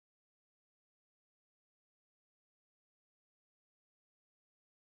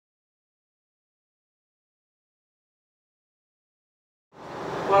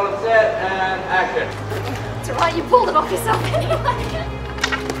Well, set and action. It's alright, you pulled it off yourself anyway.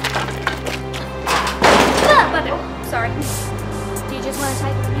 Sorry. Do you just want to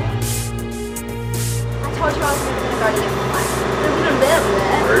take it from here? I told you I was going to go to get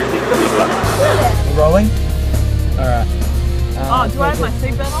one. Rolling? Alright. Oh, do I have my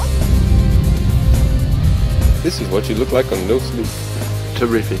seatbelt on? This is what you look like on no sleep.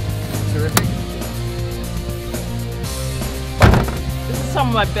 Terrific. Terrific. This is some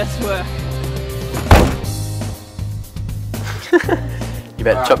of my best work. You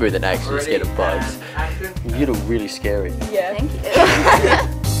better chop me with an axe, you're scared of bugs. You look really scary. Yeah. Thank you.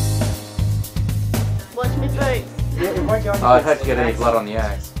 Watch me face. Oh, I'd have to get any blood on the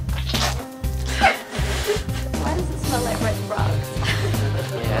axe. Why does it smell like red frogs?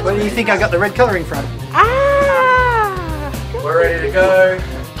 Where do you think I got the red colouring from? Ah! We're ready to go.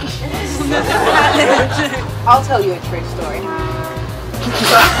 I'll tell you a true story.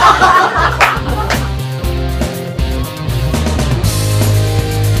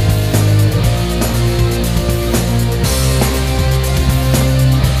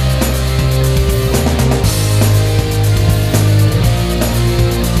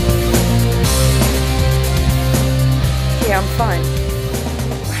 Yeah, I'm fine.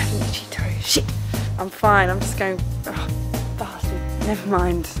 I haven't itchy toe. Shit! I'm fine. I'm just going. Oh, bastard. Never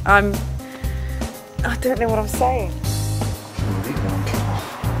mind. I don't know what I'm saying.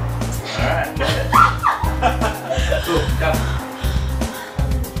 Alright, get it. Cool, go.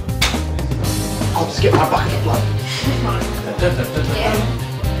 I'll just get my bucket of blood. Yeah.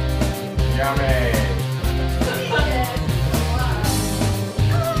 Yummy.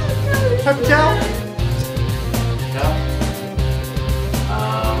 Paper towel?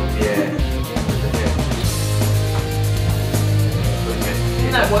 Yeah.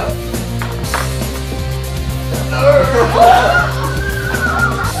 Didn't that work?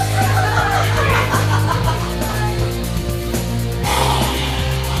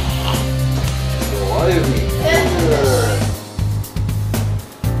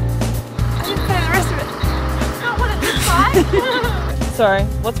 Sorry,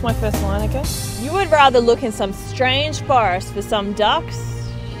 what's my first line again? You would rather look in some strange forest for some ducks.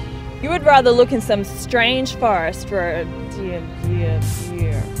 You would rather look in some strange forest for a deer.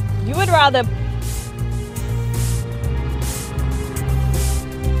 You would rather.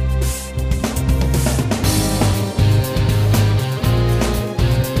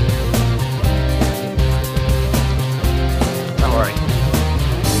 Don't worry.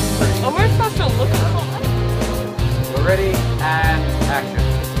 Oh, we're supposed to look at We're ready and action.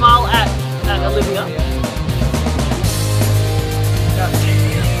 smile at Olivia.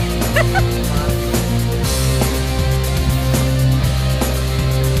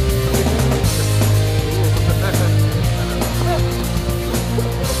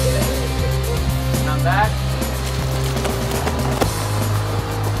 Come back.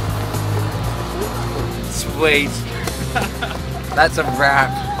 Sweet. That's a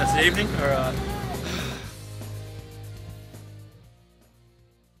wrap. That's the evening? Alright.